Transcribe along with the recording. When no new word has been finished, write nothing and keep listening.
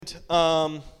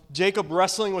Jacob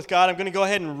wrestling with God. I'm going to go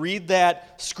ahead and read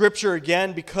that scripture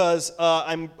again because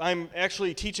I'm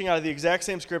actually teaching out of the exact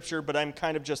same scripture, but I'm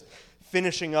kind of just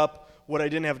finishing up what I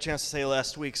didn't have a chance to say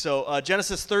last week. So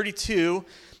Genesis 32,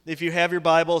 if you have your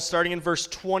Bible, starting in verse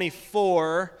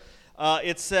 24,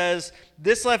 it says,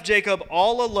 "This left Jacob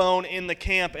all alone in the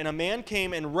camp, and a man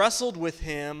came and wrestled with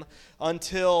him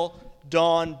until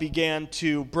dawn began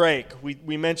to break."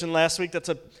 We mentioned last week that's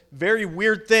a very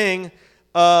weird thing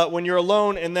when you're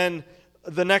alone, and then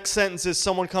the next sentence is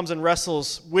someone comes and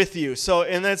wrestles with you. So,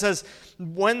 and then it says,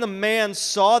 when the man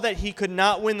saw that he could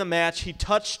not win the match, he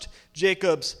touched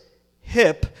Jacob's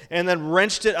hip and then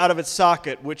wrenched it out of its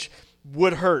socket, which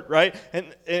would hurt, right?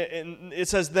 And it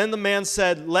says, then the man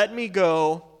said, "Let me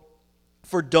go,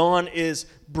 for dawn is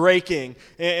breaking."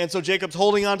 And so Jacob's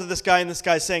holding on to this guy, and this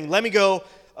guy's saying, "Let me go.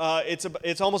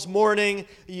 It's almost morning.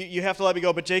 You have to let me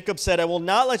go." But Jacob said, "I will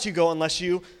not let you go unless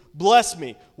you bless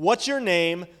me." "What's your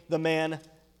name?" the man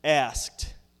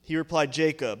asked. He replied,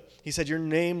 "Jacob." He said, "Your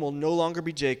name will no longer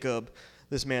be Jacob."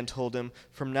 This man told him,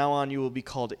 "From now on you will be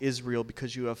called Israel,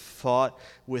 because you have fought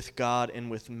with God and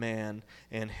with man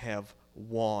and have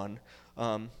won."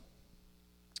 And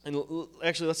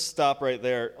actually, let's stop right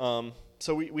there.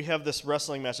 So we have this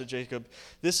wrestling match with Jacob.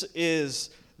 This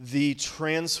is the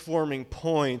transforming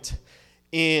point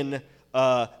in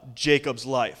Jacob's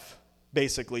life.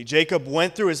 Basically, Jacob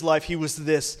went through his life. He was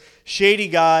this shady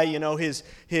guy,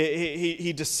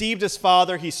 he deceived his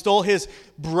father. He stole his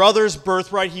brother's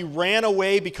birthright. He ran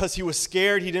away because he was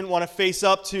scared. He didn't want to face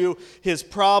up to his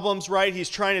problems, right? He's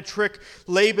trying to trick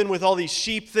Laban with all these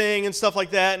sheep thing and stuff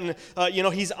like that. And,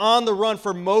 he's on the run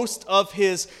for most of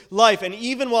his life. And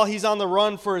even while he's on the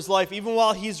run for his life, even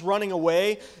while he's running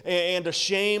away and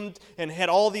ashamed and had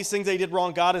all these things that he did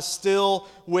wrong, God is still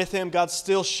with him. God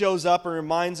still shows up and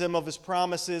reminds him of his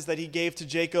promises that he gave to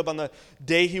Jacob on the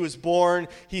day he was born.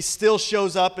 He still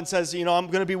shows up and says, "I'm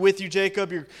going to be with you,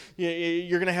 Jacob. You're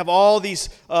going to have all these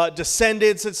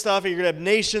descendants and stuff. You're going to have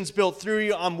nations built through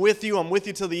you. I'm with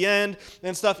you till the end,"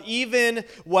 and stuff. Even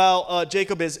while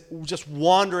Jacob is just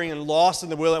wandering and lost in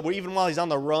the wilderness, even while he's on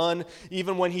the run,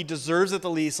 even when he deserves it the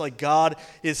least, like, God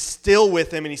is still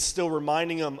with him, and he's still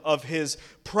reminding him of his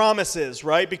promises,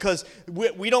 right? Because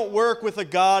we don't work with a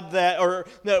God that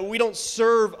we don't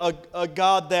serve a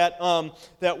God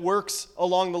that works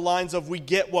along the lines of we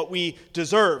get what we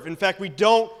deserve. In fact, we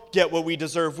don't get what we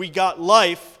deserve. We got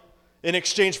life in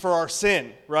exchange for our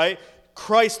sin, right?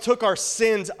 Christ took our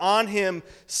sins on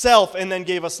himself and then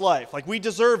gave us life. Like, we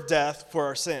deserve death for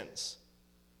our sins,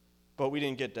 but we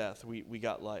didn't get death. We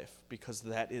got life, because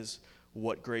that is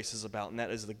what grace is about, and that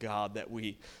is the God that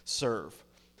we serve.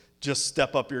 Just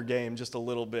step up your game just a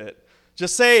little bit.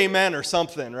 Just say amen or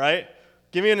something, right?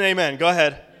 Give me an amen. Go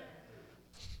ahead.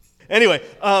 Anyway,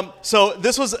 so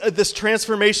this was this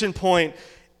transformation point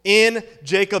in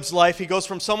Jacob's life. He goes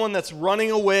from someone that's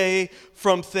running away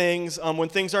from things when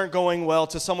things aren't going well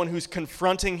to someone who's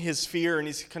confronting his fear and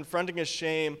he's confronting his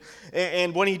shame.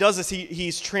 And when he does this,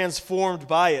 he's transformed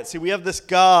by it. See, we have this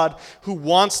God who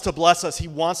wants to bless us. He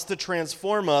wants to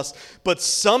transform us. But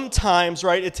sometimes,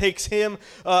 right, it takes him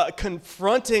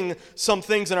confronting some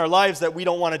things in our lives that we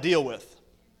don't want to deal with.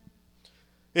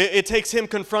 It takes him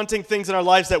confronting things in our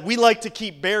lives that we like to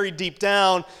keep buried deep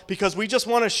down because we just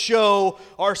want to show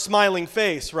our smiling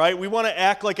face, right? We want to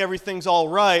act like everything's all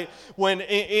right when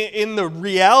in the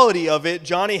reality of it,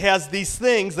 Johnny has these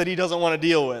things that he doesn't want to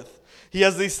deal with. He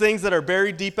has these things that are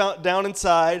buried deep down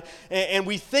inside, and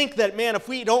we think that, man, if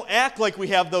we don't act like we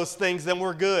have those things, then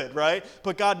we're good, right?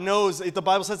 But God knows, the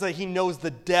Bible says that he knows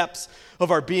the depths of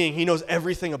our being. He knows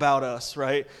everything about us,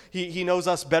 right? He knows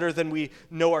us better than we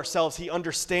know ourselves. He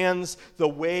understands the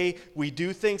way we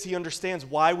do things. He understands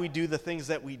why we do the things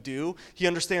that we do. He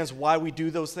understands why we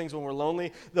do those things when we're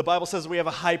lonely. The Bible says we have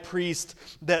a high priest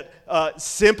that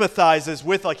sympathizes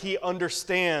with, like, he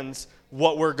understands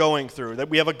what we're going through, that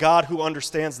we have a God who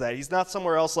understands that. He's not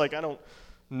somewhere else like, I don't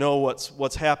know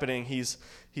what's happening. He's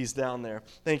down there.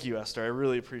 Thank you, Esther. I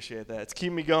really appreciate that. It's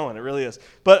keeping me going. It really is.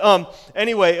 But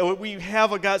anyway, we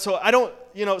have a God. So I don't,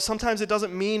 sometimes it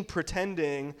doesn't mean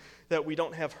pretending that we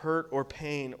don't have hurt or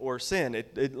pain or sin.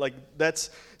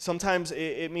 Sometimes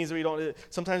it means we don't.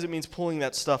 Sometimes it means pulling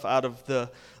that stuff out of the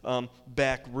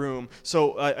back room.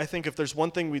 So I think if there's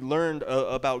one thing we learned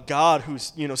about God,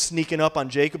 who's sneaking up on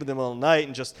Jacob in the middle of the night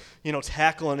and just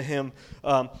tackling him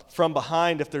from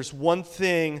behind, if there's one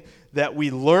thing that we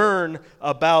learn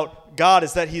about God,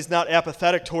 is that he's not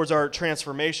apathetic towards our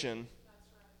transformation.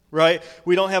 Right?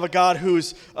 We don't have a God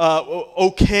who's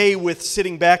okay with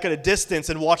sitting back at a distance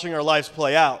and watching our lives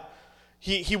play out.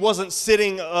 He wasn't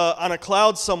sitting on a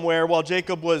cloud somewhere while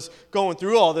Jacob was going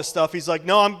through all this stuff. He's like,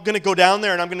 no, I'm going to go down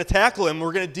there and I'm going to tackle him.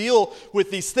 We're going to deal with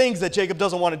these things that Jacob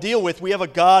doesn't want to deal with. We have a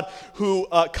God who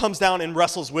comes down and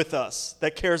wrestles with us,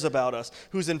 that cares about us,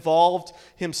 who's involved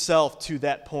himself to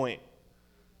that point.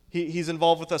 He's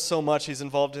involved with us so much. He's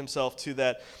involved himself to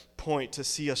that point to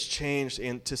see us changed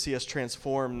and to see us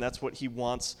transformed. And that's what he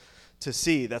wants to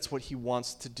see. That's what he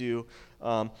wants to do,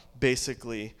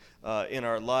 basically, in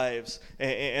our lives.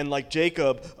 And like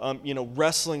Jacob,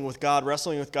 wrestling with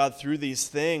God through these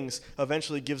things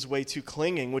eventually gives way to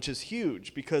clinging, which is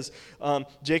huge because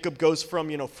Jacob goes from,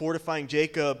 fortifying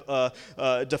Jacob,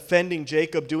 defending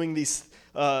Jacob, doing these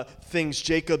things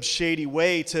Jacob's shady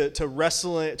way to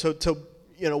wrestling, to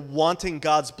wanting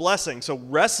God's blessing. So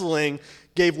wrestling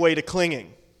gave way to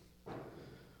clinging.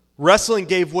 Wrestling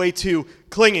gave way to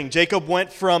clinging. Jacob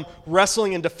went from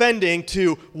wrestling and defending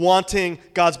to wanting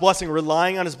God's blessing,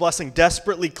 relying on his blessing,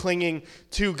 desperately clinging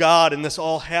to God. And this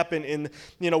all happened in,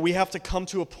 we have to come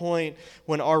to a point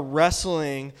when our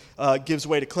wrestling gives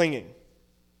way to clinging.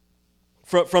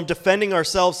 From defending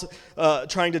ourselves,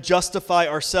 trying to justify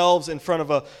ourselves in front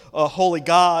of a holy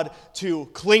God, to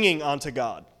clinging onto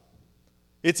God.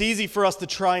 It's easy for us to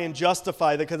try and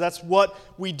justify that because that's what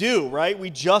we do, right?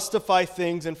 We justify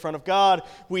things in front of God.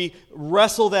 We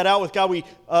wrestle that out with God.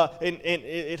 And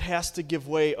it has to give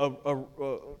way.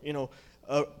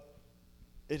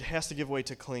 It has to give way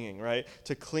to clinging, right?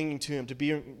 To clinging to Him, to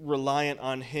be reliant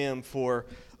on Him for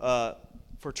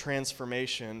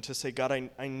transformation. To say, God,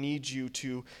 I need you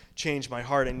to change my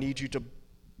heart. I need you to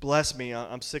bless me.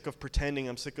 I'm sick of pretending.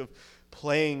 I'm sick of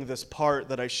playing this part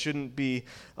that I shouldn't be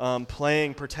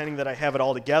playing, pretending that I have it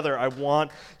all together. I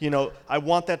want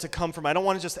that to come from, I don't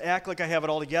want to just act like I have it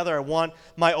all together. I want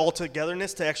my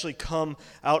all-togetherness to actually come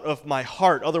out of my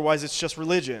heart. Otherwise, it's just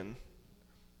religion.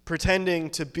 Pretending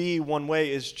to be one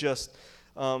way is just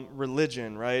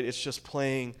religion, right? It's just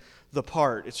playing the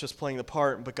part. It's just playing the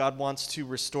part. But God wants to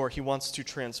restore. He wants to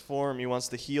transform. He wants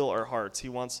to heal our hearts. He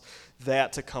wants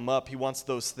that to come up. He wants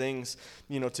those things,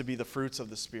 to be the fruits of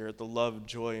the Spirit, the love,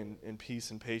 joy, and peace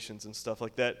and patience and stuff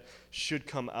like that should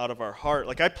come out of our heart.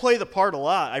 Like I play the part a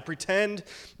lot. I pretend,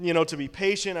 to be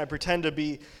patient. I pretend to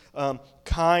be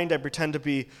kind. I pretend to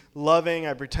be loving.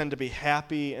 I pretend to be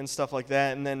happy and stuff like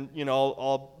that. And then,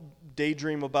 I'll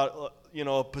daydream about,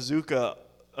 a bazooka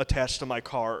attached to my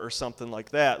car or something like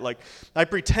that. Like I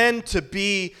pretend to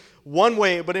be one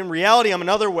way, but in reality I'm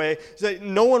another way.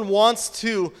 No one wants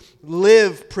to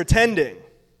live pretending.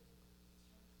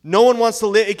 No one wants to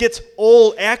live. It gets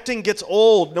old. Acting gets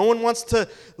old. No one wants to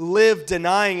live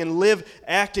denying and live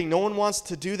acting. No one wants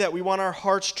to do that. We want our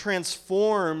hearts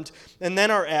transformed and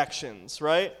then our actions,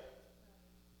 right?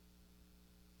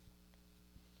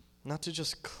 Not to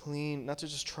just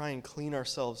try and clean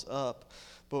ourselves up,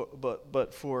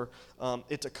 but for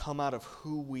it to come out of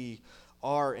who we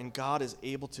are, and God is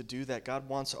able to do that. God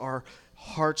wants our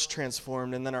hearts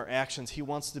transformed and then our actions. He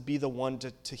wants to be the one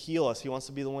to heal us. He wants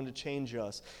to be the one to change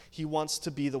us. He wants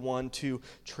to be the one to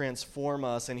transform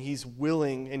us, and He's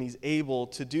willing and He's able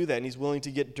to do that, and He's willing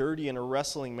to get dirty in a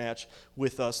wrestling match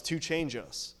with us to change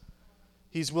us.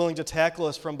 He's willing to tackle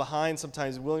us from behind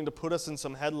sometimes. He's willing to put us in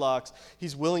some headlocks.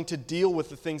 He's willing to deal with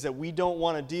the things that we don't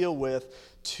want to deal with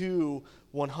to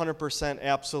 100%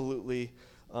 absolutely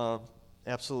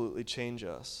change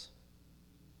us.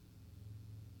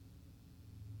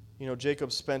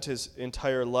 Jacob spent his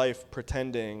entire life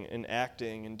pretending and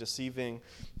acting and deceiving,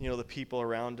 the people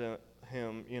around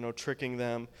him, tricking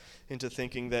them into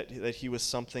thinking that he was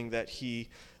something that he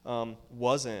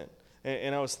wasn't.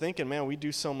 And I was thinking, man, we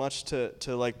do so much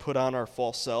to like put on our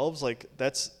false selves. Like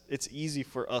it's easy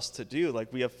for us to do.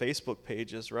 Like we have Facebook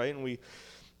pages, right? And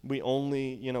we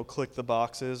only, click the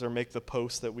boxes or make the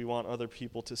posts that we want other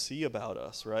people to see about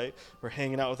us, right? We're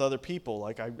hanging out with other people.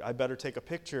 Like I better take a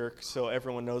picture so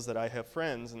everyone knows that I have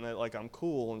friends and that like I'm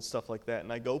cool and stuff like that.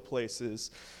 And I go places,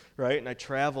 right? And I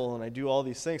travel and I do all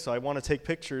these things. So I want to take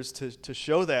pictures to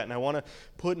show that. And I want to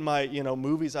put in my,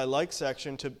 movies I like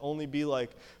section to only be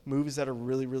like movies that are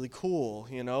really, really cool,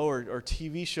 or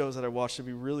TV shows that I watch to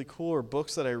be really cool, or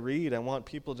books that I read. I want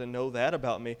people to know that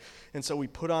about me. And so we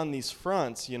put on these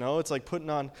fronts, it's like putting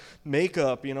on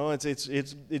makeup,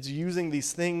 it's using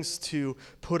these things to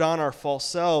put on our false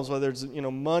selves, whether it's,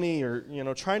 money or,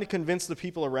 trying to convince the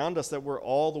people around us that we're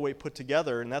all the way put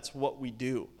together. And that's what we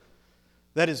do.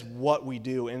 That is what we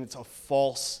do, and it's a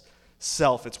false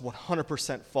self. It's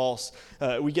 100% false.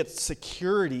 We get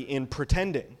security in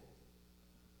pretending.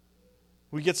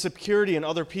 We get security in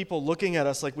other people looking at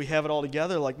us like we have it all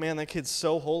together, like, man, that kid's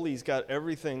so holy, he's got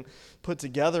everything put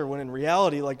together, when in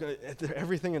reality, like,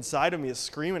 everything inside of me is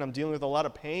screaming. I'm dealing with a lot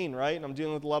of pain, right? And I'm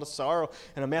dealing with a lot of sorrow,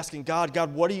 and I'm asking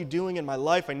God, what are you doing in my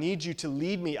life? I need you to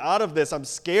lead me out of this. I'm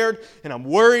scared, and I'm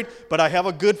worried, but I have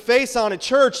a good face on at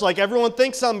church. Like, everyone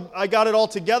thinks I got it all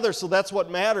together, so that's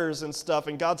what matters and stuff,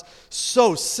 and God's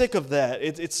so sick of that.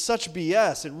 It's such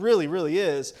BS. It really, really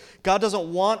is. God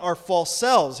doesn't want our false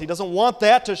selves. He doesn't want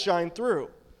that to shine through.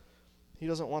 He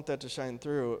doesn't want that to shine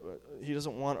through. He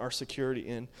doesn't want our security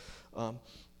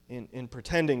in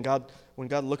pretending. When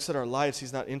God looks at our lives,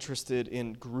 He's not interested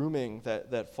in grooming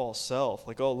that false self.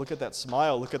 Like, oh, look at that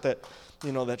smile. Look at that,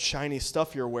 that shiny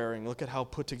stuff you're wearing. Look at how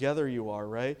put together you are,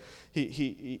 right?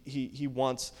 He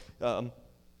wants,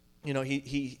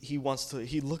 he wants to.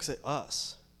 He looks at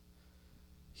us.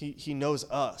 He knows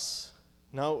us.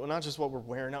 No, not just what we're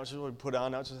wearing, not just what we put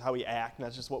on, not just how we act,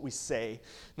 not just what we say,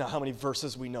 not how many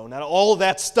verses we know, not all of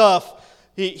that stuff.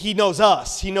 He knows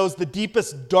us. He knows the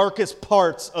deepest, darkest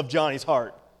parts of Johnny's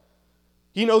heart.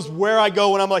 He knows where I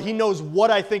go when I'm like, He knows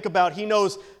what I think about. He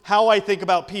knows how I think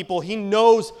about people. He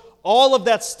knows all of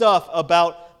that stuff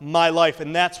about my life,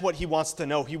 and that's what He wants to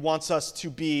know. He wants us to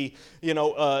be,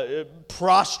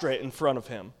 prostrate in front of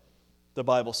Him, the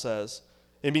Bible says.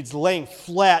 It means laying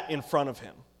flat in front of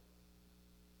Him.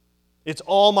 It's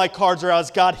all my cards are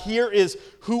out. God, here is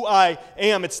who I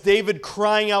am. It's David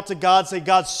crying out to God, say,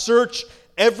 God, search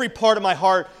every part of my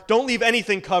heart. Don't leave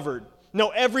anything covered. Know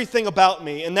everything about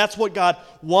me. And that's what God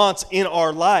wants in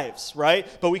our lives, right?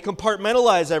 But we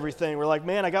compartmentalize everything. We're like,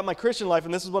 man, I got my Christian life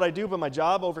and this is what I do, but my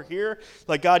job over here,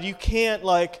 like, God, you can't,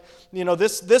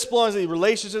 this belongs to the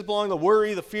relationships, belong, the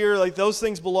worry, the fear, like, those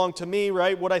things belong to me,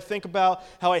 right? What I think about,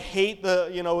 how I hate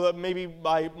maybe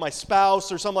my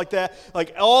spouse or something like that.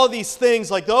 Like, all these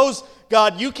things, like those,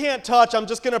 God, you can't touch. I'm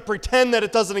just going to pretend that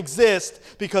it doesn't exist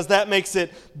because that makes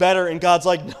it better. And God's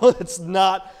like, no, that's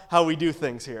not how we do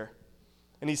things here.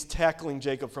 And He's tackling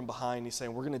Jacob from behind. He's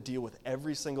saying, we're going to deal with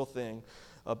every single thing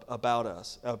about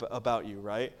us, about you,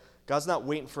 right? God's not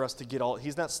waiting for us to get all,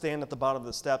 He's not standing at the bottom of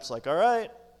the steps like, all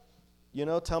right,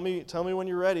 tell me when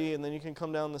you're ready, and then you can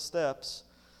come down the steps.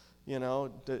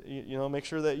 Make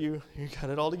sure that you got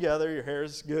it all together, your hair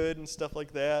is good and stuff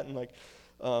like that.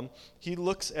 And He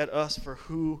looks at us for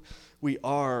who we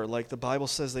are. Like, the Bible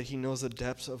says that He knows the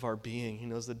depths of our being. He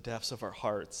knows the depths of our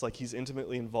hearts. Like, He's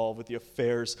intimately involved with the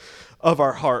affairs of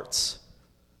our hearts.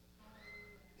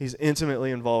 He's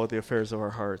intimately involved with the affairs of our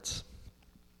hearts.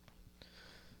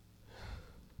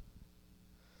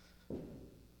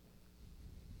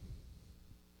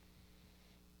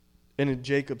 And in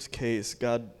Jacob's case,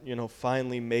 God,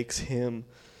 finally makes him,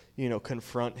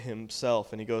 confront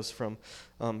himself. And he goes from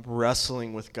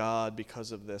wrestling with God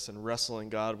because of this, and wrestling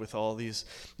God with all these,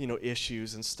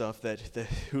 issues and stuff that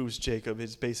who's Jacob?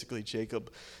 It's basically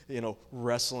Jacob,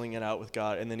 wrestling it out with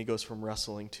God. And then he goes from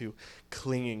wrestling to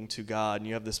clinging to God. And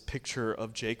you have this picture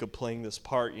of Jacob playing this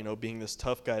part, being this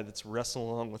tough guy that's wrestling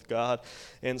along with God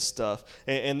and stuff.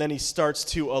 And then he starts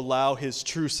to allow his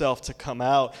true self to come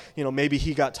out. Maybe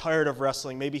he got tired of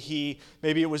wrestling. Maybe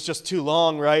it was just too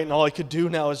long, right? And all he could do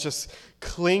now is just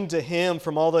cling to Him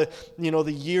from all the,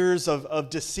 the years of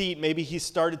deceit. Maybe he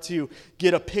started to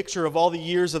get a picture of all the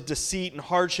years of deceit and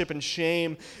hardship and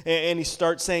shame, and he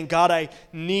starts saying, God, I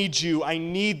need you. I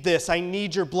need this. I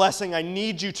need your blessing. I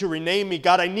need you to rename me.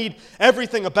 God, I need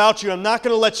everything about you. I'm not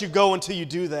going to let you go until you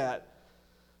do that.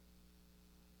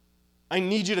 I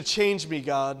need you to change me,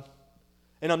 God.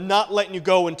 And I'm not letting you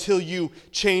go until you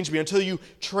change me, until you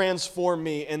transform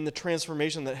me. And the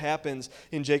transformation that happens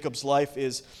in Jacob's life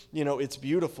is, it's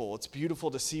beautiful. It's beautiful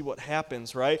to see what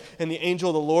happens, right? And the angel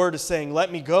of the Lord is saying,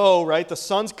 let me go, right? The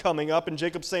sun's coming up, and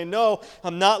Jacob's saying, no,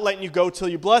 I'm not letting you go till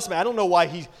you bless me. I don't know why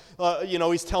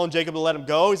he's telling Jacob to let him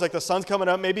go. He's like, the sun's coming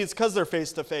up. Maybe it's because they're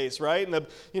face to face, right? And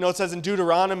it says in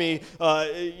Deuteronomy,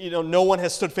 no one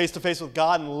has stood face to face with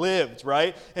God and lived,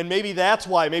 right? And maybe that's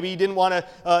why. Maybe he didn't want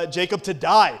Jacob to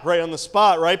die right on the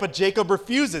spot, right? But Jacob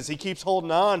refuses. He keeps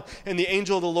holding on. And the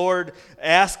angel of the Lord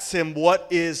asks him, what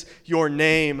is your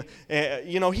name?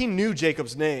 He knew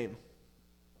Jacob's name.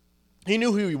 He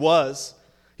knew who he was.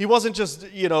 He wasn't just,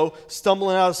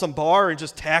 stumbling out of some bar and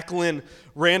just tackling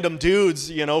random dudes,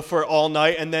 for all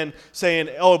night and then saying,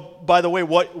 oh, by the way,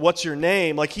 what's your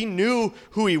name? Like, he knew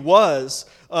who he was.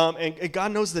 And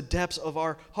God knows the depths of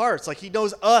our hearts. Like, He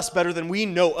knows us better than we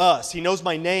know us. He knows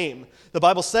my name. The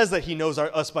Bible says that He knows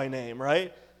us by name,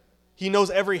 right? He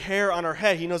knows every hair on our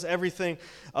head. He knows everything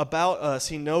about us.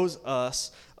 He knows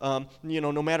us.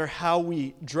 No matter how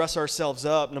we dress ourselves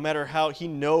up, no matter how He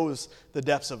knows the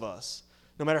depths of us.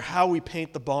 No matter how we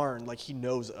paint the barn, like he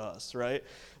knows us, right?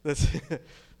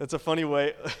 That's a funny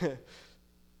way.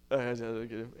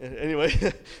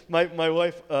 Anyway, my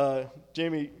wife,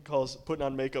 Jamie, calls putting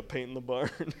on makeup painting the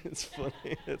barn. It's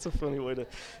funny. It's a funny way to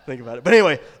think about it. But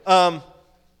anyway,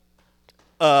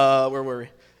 where were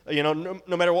we?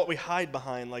 No matter what we hide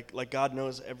behind, like God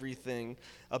knows everything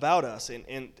about us,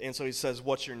 and so he says,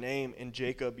 "What's your name?" And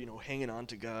Jacob, hanging on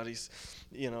to God, he's,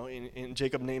 and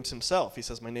Jacob names himself. He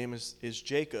says, "My name is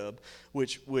Jacob,"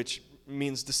 which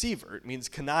means deceiver. It means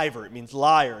conniver. It means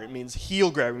liar. It means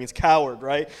heel grabber. It means coward,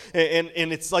 right? And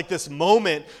it's like this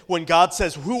moment when God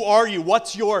says, "Who are you?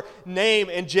 What's your name?"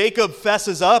 And Jacob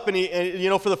fesses up, and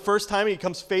for the first time, he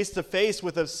comes face to face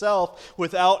with himself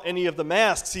without any of the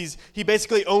masks. He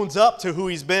basically owns up to who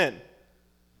he's been.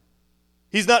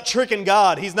 He's not tricking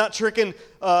God. He's not tricking,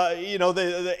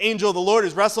 the angel of the Lord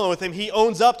who's wrestling with him. He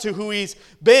owns up to who he's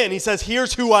been. He says,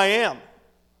 "Here's who I am.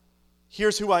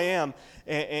 Here's who I am."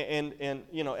 And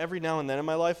every now and then in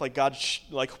my life, like God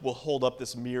will hold up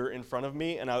this mirror in front of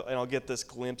me, and I'll get this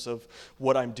glimpse of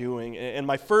what I'm doing. And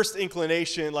my first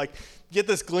inclination, get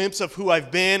this glimpse of who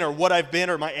I've been or what I've been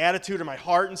or my attitude or my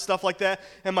heart and stuff like that.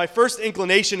 And my first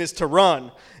inclination is to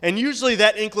run. And usually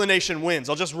that inclination wins.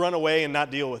 I'll just run away and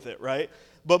not deal with it, right?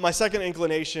 But my second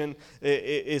inclination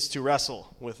is to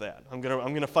wrestle with that. I'm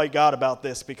gonna fight God about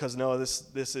this because no, this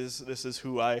is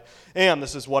who I am.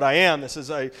 This is what I am. This is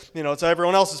it's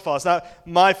everyone else's fault. It's not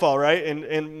my fault, right?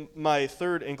 And my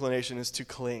third inclination is to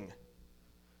cling.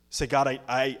 Say, God,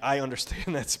 I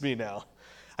understand that's me now.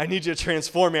 I need you to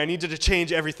transform me. I need you to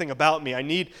change everything about me. I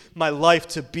need my life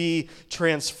to be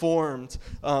transformed.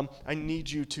 I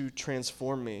need you to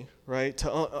transform me, right?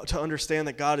 To understand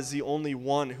that God is the only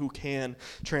one who can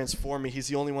transform me. He's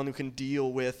the only one who can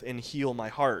deal with and heal my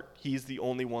heart. He's the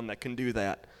only one that can do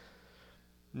that.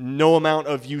 No amount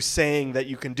of you saying that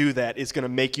you can do that is going to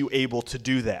make you able to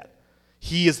do that.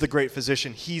 He is the great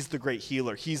physician. He's the great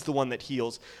healer. He's the one that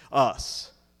heals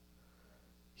us.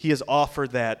 He has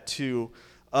offered that to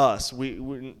us.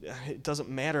 It doesn't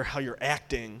matter how you're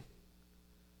acting.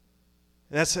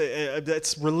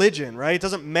 That's religion, right? It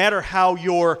doesn't matter how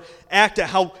you're acting,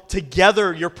 how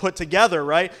together you're put together,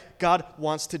 right? God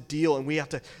wants to deal, and we have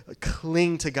to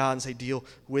cling to God and say, "Deal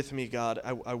with me, God.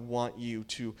 I want you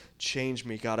to change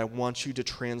me, God. I want you to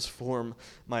transform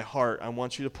my heart. I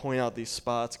want you to point out these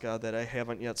spots, God, that I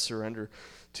haven't yet surrendered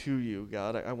to you,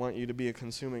 God. I want you to be a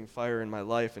consuming fire in my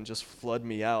life and just flood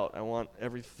me out. I want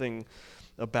everything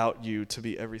about you to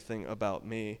be everything about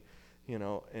me,"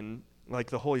 and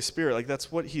like the Holy Spirit,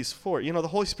 that's what he's for. The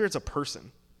Holy Spirit's a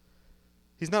person.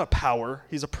 He's not a power.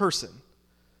 He's a person.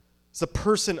 It's the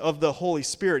person of the Holy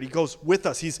Spirit. He goes with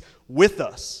us. He's with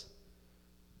us.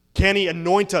 Can he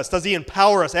anoint us? Does he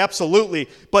empower us? Absolutely.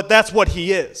 But that's what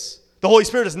he is. The Holy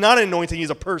Spirit is not an anointing. He's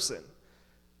a person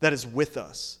that is with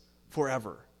us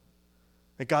forever.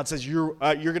 And God says, you're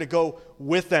going to go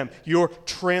with them. You're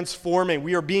transforming.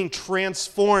 We are being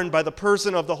transformed by the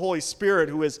person of the Holy Spirit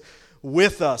who is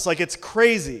with us. It's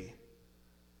crazy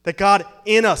that God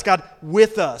in us, God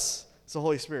with us, is the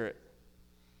Holy Spirit.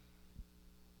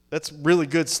 That's really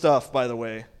good stuff, by the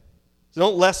way. So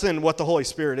don't lessen what the Holy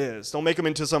Spirit is. Don't make him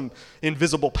into some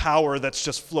invisible power that's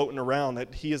just floating around.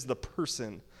 That he is the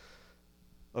person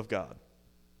of God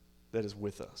that is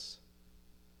with us.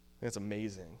 It's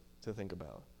amazing to think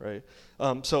about, right?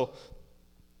 So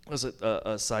was it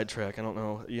a sidetrack? I don't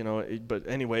know, but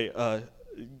anyway,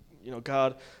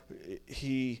 God,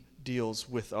 he deals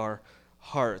with our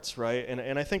hearts, right?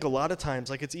 And I think a lot of times,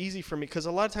 it's easy for me, because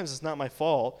a lot of times it's not my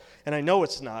fault, and I know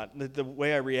it's not. The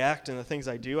way I react and the things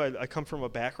I do, I come from a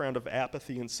background of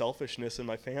apathy and selfishness in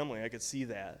my family. I could see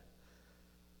that,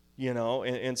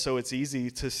 and so it's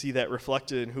easy to see that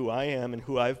reflected in who I am and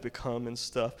who I've become and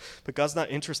stuff. But God's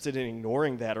not interested in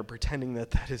ignoring that or pretending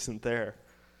that isn't there.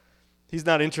 He's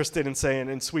not interested in saying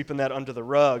and sweeping that under the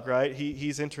rug, right?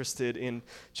 He's interested in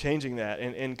changing that.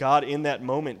 And God in that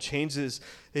moment changes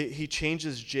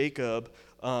Jacob.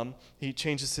 He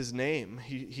changes his name.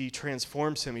 He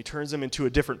transforms him. He turns him into a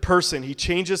different person. He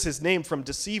changes his name from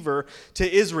deceiver to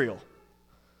Israel,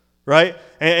 right?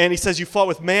 And he says, you fought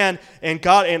with man and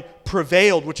God and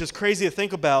prevailed, which is crazy to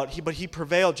think about. But he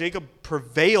prevailed. Jacob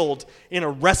prevailed in a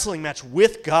wrestling match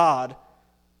with God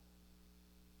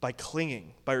by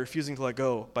clinging, by refusing to let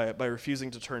go, by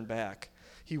refusing to turn back.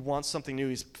 He wants something new.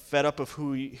 He's fed up of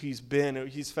who he's been.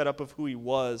 He's fed up of who he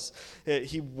was.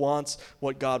 He wants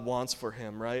what God wants for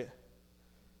him, right?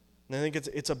 And I think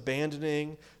it's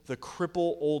abandoning the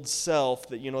crippled old self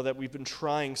that we've been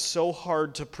trying so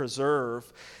hard to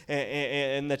preserve,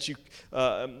 and that you,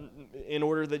 in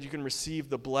order that you can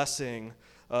receive the blessing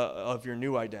of your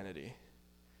new identity.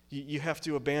 You have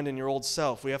to abandon your old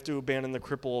self. We have to abandon the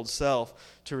crippled old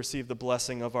self to receive the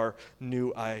blessing of our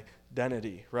new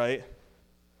identity, right?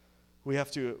 We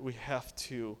have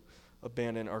to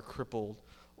abandon our crippled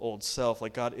old self.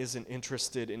 Like, God isn't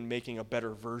interested in making a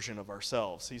better version of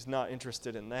ourselves. He's not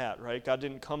interested in that, right? God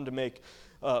didn't come to make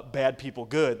bad people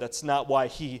good. That's not why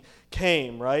he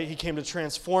came, right? He came to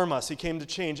transform us. He came to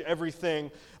change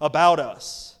everything about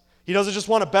us. He doesn't just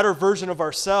want a better version of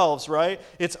ourselves, right?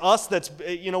 It's us that's,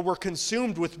 we're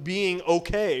consumed with being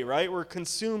okay, right? We're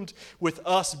consumed with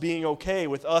us being okay,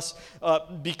 with us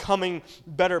becoming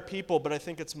better people. But I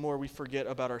think it's more we forget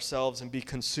about ourselves and be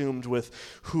consumed with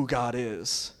who God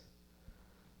is.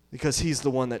 Because he's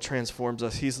the one that transforms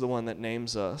us. He's the one that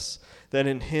names us. That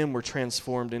in him we're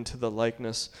transformed into the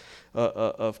likeness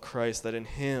of Christ. That in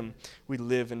him we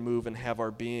live and move and have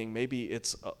our being. Maybe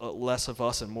it's less of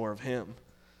us and more of him.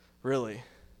 Really.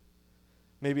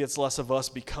 Maybe it's less of us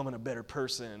becoming a better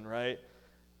person, right?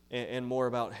 And more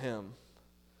about him.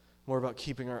 More about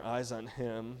keeping our eyes on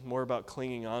him. More about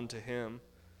clinging on to him.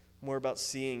 More about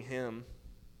seeing him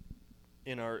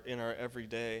in our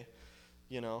everyday,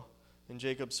 And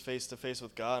Jacob's face to face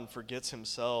with God and forgets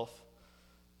himself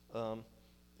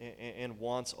and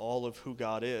wants all of who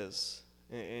God is.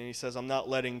 And he says, I'm not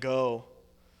letting go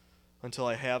until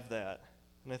I have that.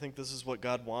 And I think this is what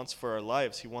God wants for our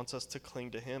lives. He wants us to cling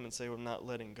to him and say, I'm not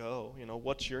letting go.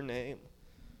 What's your name?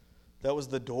 That was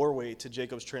the doorway to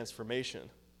Jacob's transformation,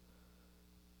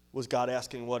 was God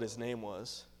asking what his name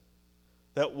was.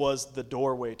 That was the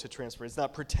doorway to transformation. It's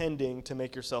not pretending to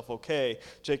make yourself okay.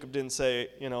 Jacob didn't say,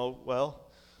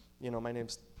 my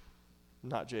name's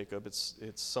not Jacob. It's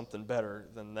something better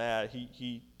than that.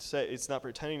 He said it's not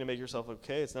pretending to make yourself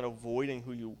okay. It's not avoiding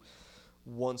who you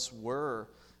once were,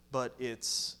 but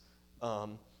it's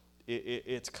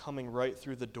coming right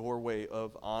through the doorway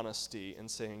of honesty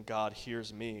and saying, God,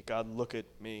 here's me. God, look at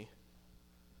me.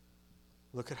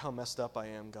 Look at how messed up I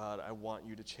am, God. I want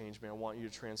you to change me. I want you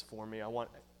to transform me. I want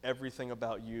everything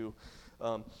about you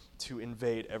to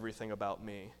invade everything about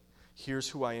me. Here's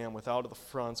who I am without the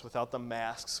fronts, without the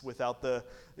masks, without the,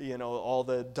 all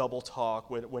the double talk.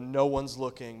 When no one's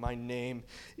looking, my name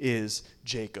is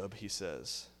Jacob, he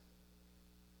says.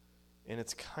 And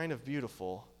it's kind of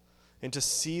beautiful. And to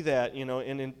see that,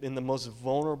 in the most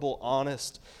vulnerable,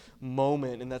 honest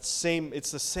moment, and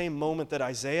it's the same moment that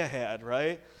Isaiah had,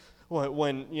 right?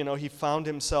 When he found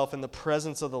himself in the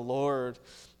presence of the Lord,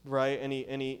 right? And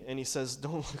he says,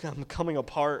 "Don't look, I'm coming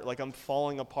apart, like I'm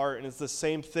falling apart." And it's the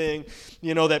same thing,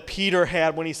 that Peter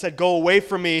had when he said, "Go away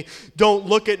from me, don't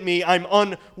look at me, I'm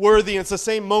unworthy." And it's the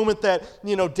same moment that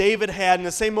David had, and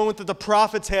the same moment that the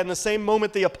prophets had, and the same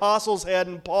moment the apostles had,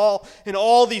 and Paul, and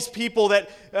all these people that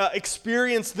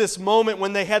experienced this moment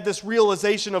when they had this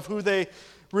realization of who they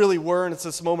really were. And it's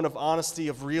this moment of honesty,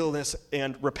 of realness,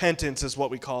 and repentance is what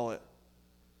we call it.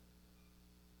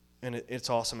 And it's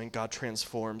awesome, and God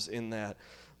transforms in that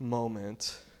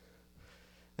moment.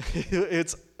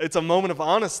 It's a moment of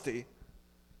honesty.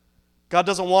 God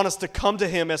doesn't want us to come to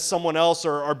him as someone else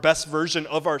or our best version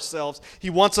of ourselves. He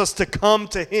wants us to come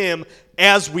to him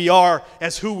as we are,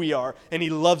 as who we are, and he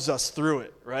loves us through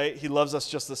it, right? He loves us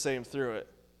just the same through it.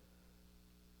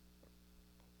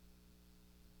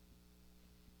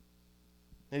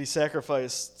 And he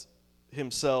sacrificed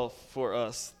himself for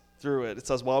us through it. It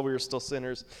says, while we were still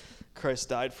sinners, Christ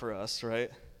died for us,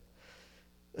 right?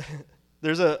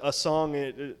 There's a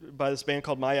song by this band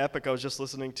called My Epic I was just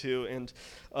listening to, and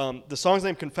the song's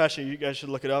named Confession. You guys should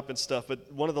look it up and stuff, but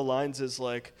one of the lines is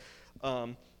like,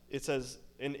 it says,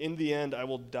 "And in the end I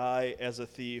will die as a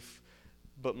thief,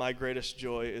 but my greatest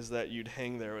joy is that you'd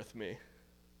hang there with me.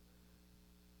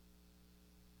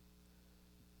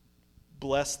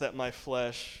 Blessed that my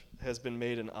flesh has been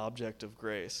made an object of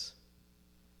grace."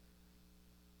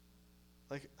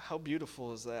 Like, how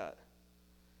beautiful is that?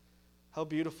 How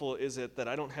beautiful is it that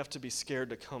I don't have to be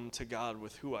scared to come to God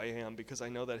with who I am, because I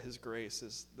know that his grace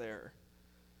is there.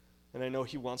 And I know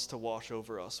he wants to wash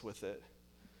over us with it.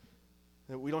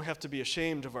 That we don't have to be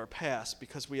ashamed of our past,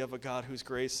 because we have a God whose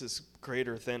grace is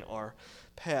greater than our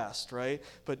past, right?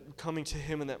 But coming to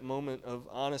him in that moment of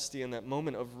honesty, in that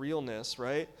moment of realness,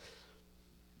 right?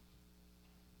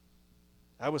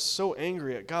 I was so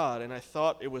angry at God, and I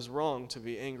thought it was wrong to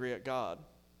be angry at God.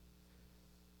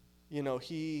 We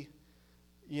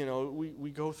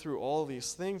go through all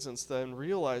these things and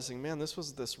realizing, man, this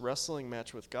was this wrestling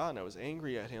match with God, and I was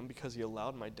angry at him because he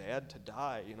allowed my dad to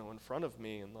die, in front of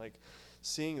me, and like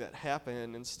seeing that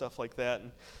happen and stuff like that.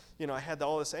 And I had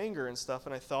all this anger and stuff,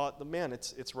 and I thought, man,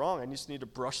 it's wrong. I just need to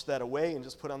brush that away and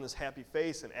just put on this happy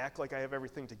face and act like I have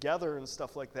everything together and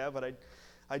stuff like that. But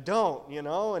I don't,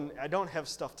 and I don't have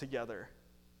stuff together.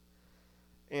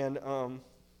 And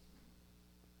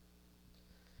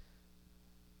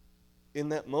in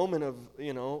that moment of,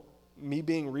 me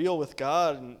being real with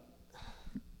God, and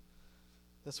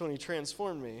that's when he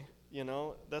transformed me,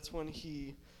 That's when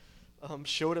he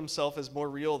showed himself as more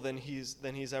real than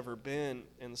he's ever been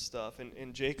and stuff.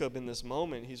 And Jacob, in this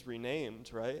moment, he's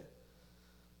renamed, right?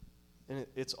 And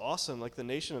it's awesome. Like, the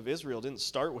nation of Israel didn't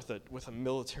start with a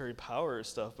military power or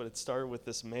stuff, but it started with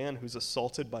this man who's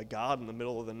assaulted by God in the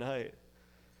middle of the night.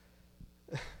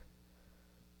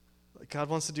 God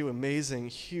wants to do amazing,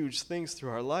 huge things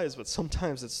through our lives, but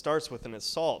sometimes it starts with an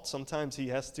assault. Sometimes he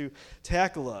has to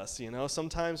tackle us,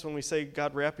 Sometimes when we say,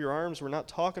 God, wrap your arms, we're not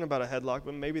talking about a headlock,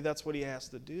 but maybe that's what he has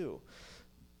to do,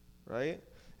 right?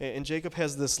 And Jacob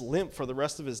has this limp for the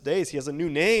rest of his days. He has a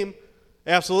new name,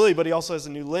 absolutely, but he also has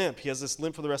a new limp. He has this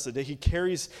limp for the rest of the day. He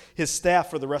carries his staff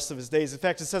for the rest of his days. In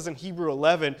fact, it says in Hebrews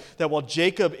 11 that while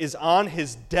Jacob is on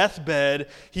his deathbed,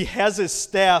 he has his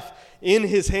staff in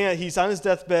his hand. He's on his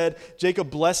deathbed.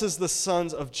 Jacob blesses the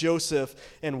sons of Joseph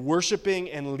and worshiping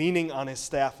and leaning on his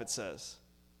staff, it says.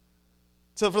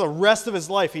 So for the rest of his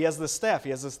life, he has this staff.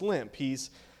 He has this limp. He's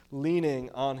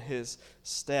leaning on his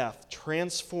staff.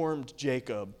 Transformed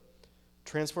Jacob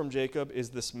is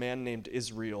this man named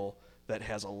Israel that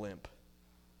has a limp.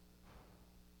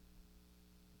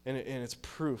 And it's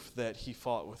proof that he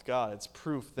fought with God. It's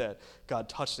proof that God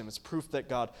touched him. It's proof that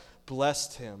God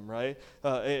blessed him, right?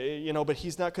 But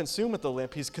he's not consumed with the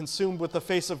limp. He's consumed with the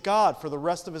face of God for the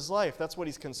rest of his life. That's what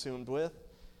he's consumed with.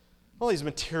 All these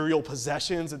material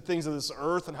possessions and things of this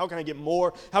earth, and how can I get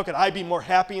more? How can I be more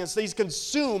happy? And so he's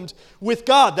consumed with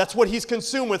God. That's what he's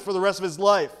consumed with for the rest of his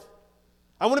life.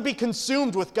 I want to be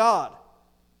consumed with God.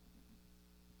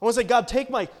 I want to say, God,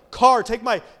 take my car, take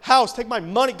my house, take my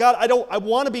money. God, I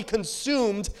want to be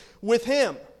consumed with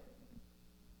him.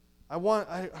 I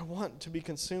want to be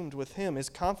consumed with him. His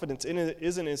confidence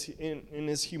isn't in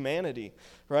his humanity,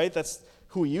 right? That's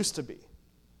who he used to be.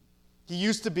 He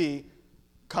used to be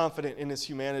confident in his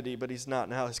humanity, but he's not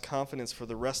now. His confidence for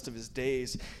the rest of his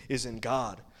days is in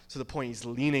God, to the point he's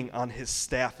leaning on his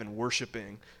staff and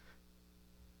worshiping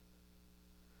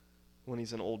when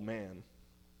he's an old man.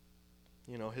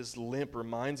 His limp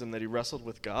reminds him that he wrestled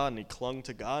with God and he clung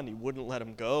to God and he wouldn't let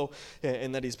him go,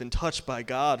 and that he's been touched by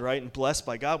God, right, and blessed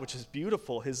by God, which is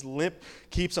beautiful. His limp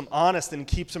keeps him honest and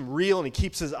keeps him real, and he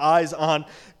keeps his eyes on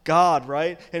God,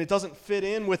 right? And it doesn't fit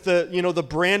in with the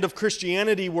brand of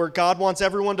Christianity where God wants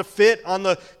everyone to fit on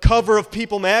the cover of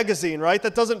People magazine, right?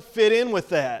 That doesn't fit in with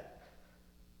that.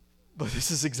 But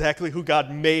this is exactly who God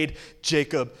made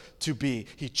Jacob to be.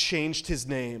 He changed his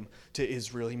name to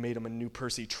Israel. He made him a new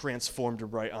person. He transformed him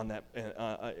right on that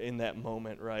in that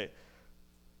moment, right?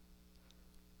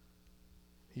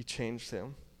 He changed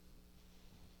him.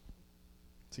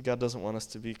 See, God doesn't want us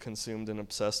to be consumed and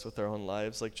obsessed with our own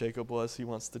lives like Jacob was. He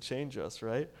wants to change us,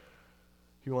 right?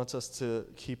 He wants us to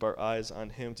keep our eyes on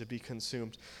him, to be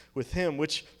consumed with him,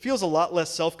 which feels a lot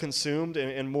less self-consumed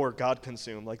and more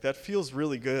God-consumed. Like, that feels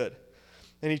really good.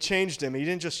 And he changed him. He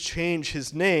didn't just change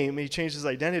his name. He changed his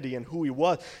identity and who he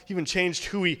was. He even changed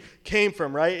who he came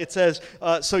from, right? It says,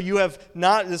 so you have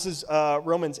not, this is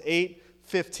Romans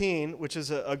 8:15, which is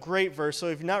a great verse. So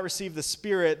if you've not received the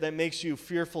Spirit that makes you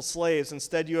fearful slaves,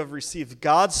 instead you have received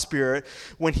God's Spirit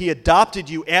when he adopted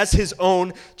you as his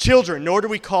own children.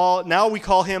 Now we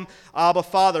call him Abba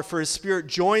Father, for his Spirit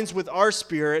joins with our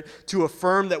spirit to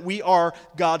affirm that we are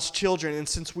God's children. And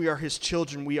since we are his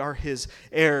children, we are his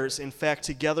heirs. In fact,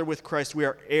 together with Christ, we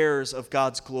are heirs of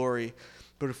God's glory.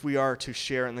 But if we are to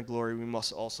share in the glory, we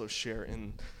must also share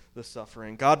in the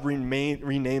suffering. God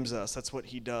renames us. That's what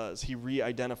he does. He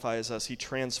re-identifies us. He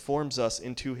transforms us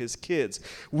into his kids.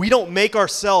 We don't make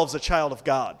ourselves a child of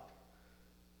God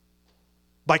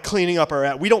by cleaning up our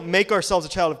act. We don't make ourselves a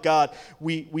child of God.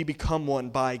 We become one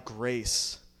by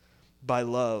grace, by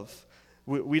love.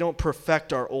 We don't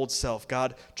perfect our old self.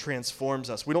 God transforms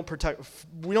us. We don't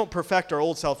perfect our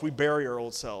old self. We bury our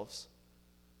old selves.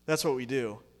 That's what we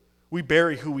do. We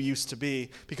bury who we used to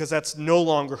be because that's no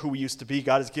longer who we used to be.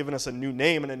 God has given us a new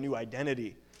name and a new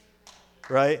identity,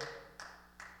 right?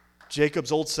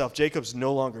 Jacob's old self, Jacob's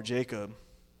no longer Jacob.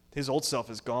 His old self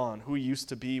is gone. Who he used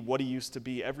to be, what he used to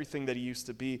be, everything that he used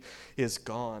to be is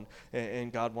gone.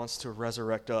 And God wants to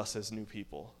resurrect us as new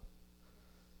people.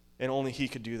 And only he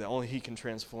could do that. Only he can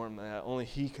transform that. Only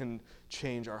he can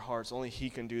change our hearts. Only he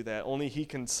can do that. Only he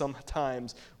can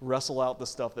sometimes wrestle out the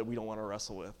stuff that we don't want to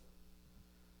wrestle with.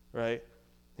 Right?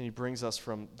 And he brings us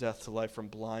from death to life, from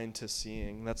blind to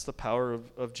seeing. That's the power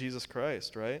of Jesus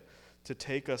Christ, right? To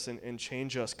take us and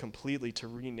change us completely, to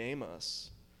rename us.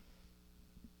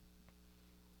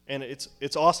 and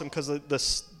it's awesome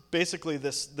because basically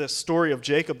this story of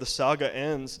Jacob, the saga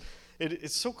ends.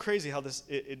 It's so crazy how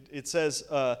it says,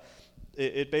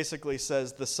 it basically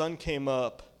says the sun came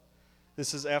up.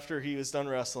 This is after he was done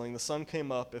wrestling. The sun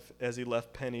came up as he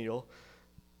left Peniel,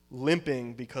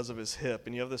 limping because of his hip.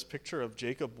 And you have this picture of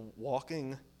Jacob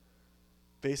walking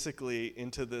basically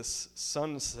into this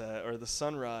sunset or the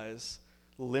sunrise,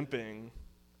 limping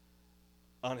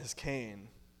on his cane.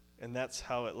 And that's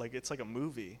how it's like a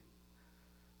movie.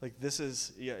 Like this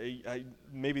is,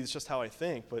 maybe it's just how I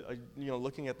think, but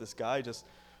looking at this guy just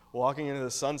walking into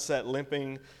the sunset,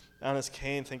 limping on his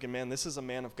cane, thinking, man, this is a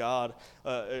man of God,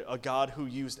 a God who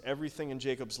used everything in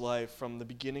Jacob's life from the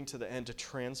beginning to the end to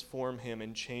transform him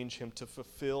and change him to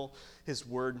fulfill his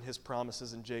word and his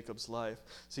promises in Jacob's life.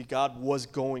 See, God was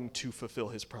going to fulfill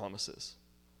his promises.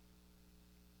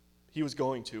 He was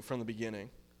going to from the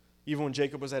beginning. Even when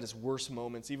Jacob was at his worst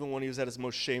moments, even when he was at his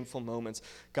most shameful moments,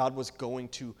 God was going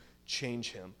to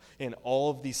change him. And all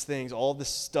of these things, all this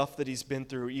stuff that he's been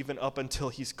through, even up until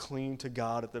he's clinging to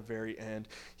God at the very end,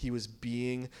 he was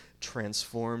being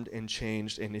transformed and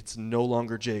changed. And it's no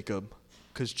longer Jacob,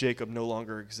 because Jacob no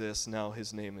longer exists. Now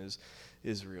his name is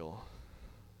Israel.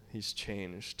 He's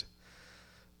changed.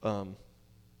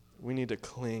 We need to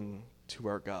cling to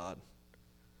our God.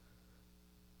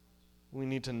 We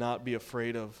need to not be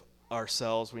afraid of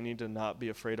ourselves. We need to not be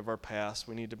afraid of our past.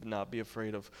 We need to not be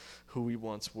afraid of who we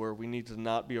once were. We need to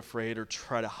not be afraid or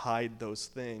try to hide those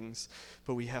things.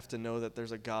 But we have to know that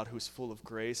there's a God who's full of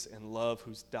grace and love,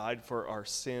 who's died for our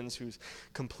sins, who's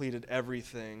completed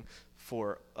everything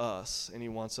for us. And he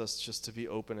wants us just to be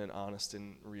open and honest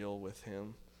and real with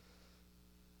him,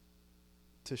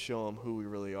 to show him who we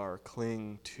really are.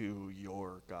 Cling to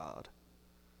your God.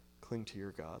 Cling to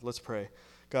your God. Let's pray.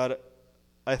 God,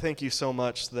 I thank you so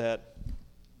much that,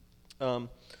 like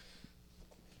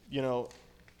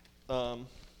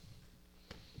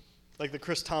the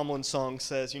Chris Tomlin song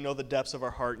says, you know the depths of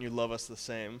our heart and you love us the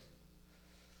same.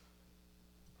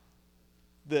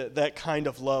 That kind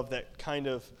of love, that kind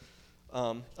of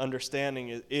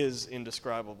understanding is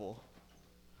indescribable.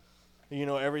 You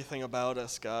know everything about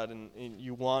us, God, and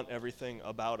you want everything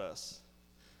about us.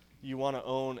 You want to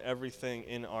own everything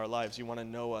in our lives. You want to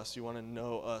know us. You want to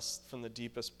know us from the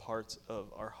deepest parts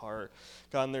of our heart.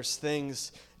 God, and there's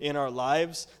things in our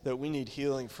lives that we need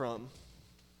healing from.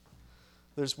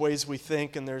 There's ways we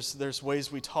think, and there's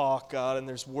ways we talk, God, and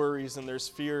there's worries, and there's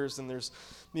fears, and there's,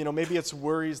 maybe it's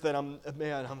worries that I'm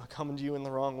coming to you in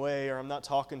the wrong way, or I'm not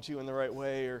talking to you in the right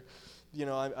way, or,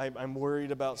 I'm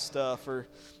worried about stuff, or,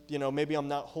 maybe I'm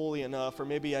not holy enough, or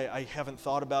maybe I haven't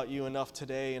thought about you enough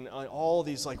today, and all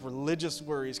these religious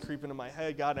worries creep into my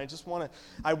head, God, and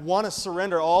I want to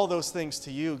surrender all those things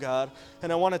to you, God,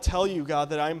 and I want to tell you,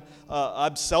 God, that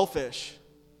I'm selfish.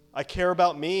 I care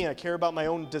about me, I care about my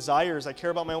own desires, I care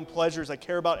about my own pleasures, I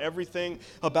care about everything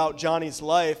about Johnny's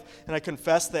life, and I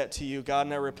confess that to you, God,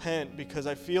 and I repent because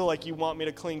I feel like you want me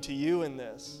to cling to you in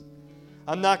this.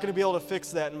 I'm not going to be able to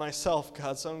fix that in myself,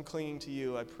 God, so I'm clinging to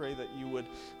you. I pray that you would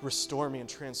restore me and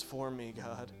transform me,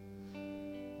 God.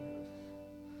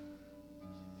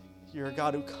 You're a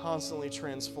God who constantly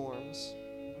transforms.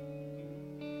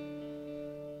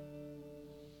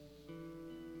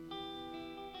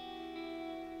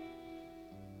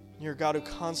 You're a God who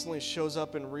constantly shows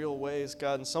up in real ways,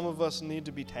 God, and some of us need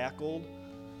to be tackled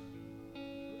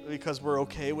because we're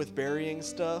okay with burying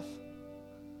stuff.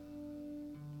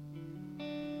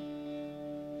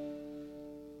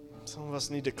 Some of us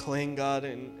need to cling, God,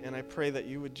 and I pray that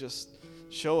you would just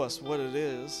show us what it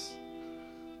is.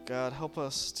 God, help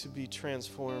us to be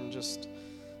transformed just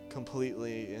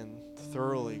completely and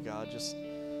thoroughly, God. Just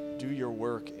do your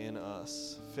work in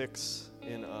us. Fix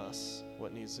in us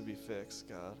what needs to be fixed,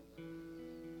 God.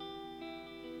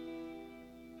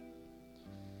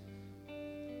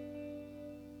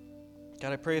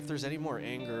 God, I pray if there's any more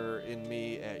anger in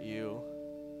me at you,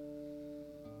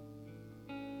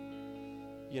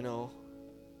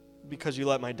 because you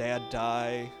let my dad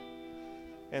die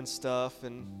and stuff,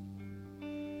 and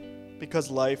because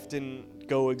life didn't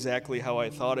go exactly how I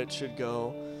thought it should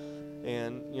go,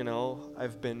 and,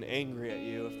 I've been angry at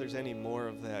you. If there's any more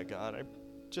of that, God, I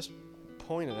just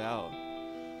point it out.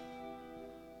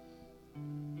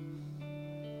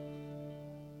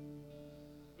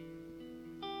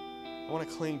 I want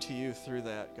to cling to you through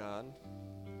that, God.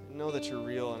 I know that you're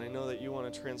real, and I know that you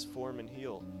want to transform and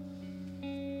heal.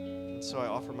 And so I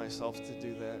offer myself to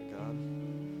do that, God.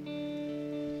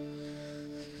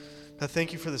 I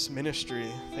thank you for this ministry.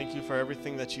 Thank you for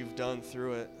everything that you've done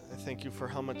through it. I thank you for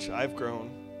how much I've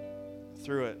grown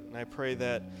through it. And I pray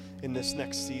that in this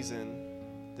next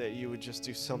season, that you would just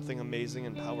do something amazing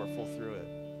and powerful through it.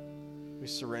 We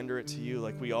surrender it to you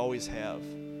like we always have,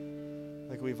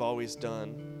 like we've always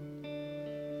done.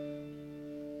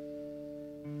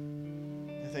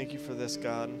 I thank you for this,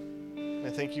 God. I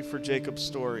thank you for Jacob's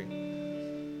story,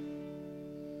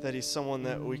 that he's someone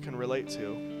that we can relate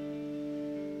to.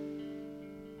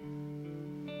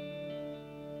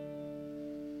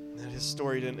 That his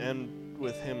story didn't end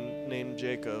with him named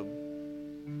Jacob.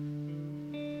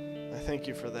 I thank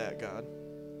you for that, God.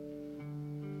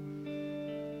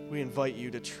 We invite you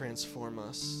to transform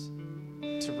us,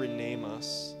 to rename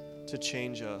us, to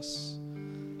change us,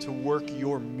 to work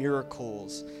your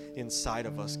miracles inside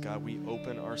of us, God. We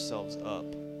open ourselves up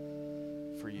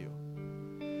for you.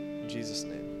 In Jesus'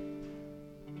 name,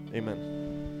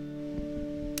 amen.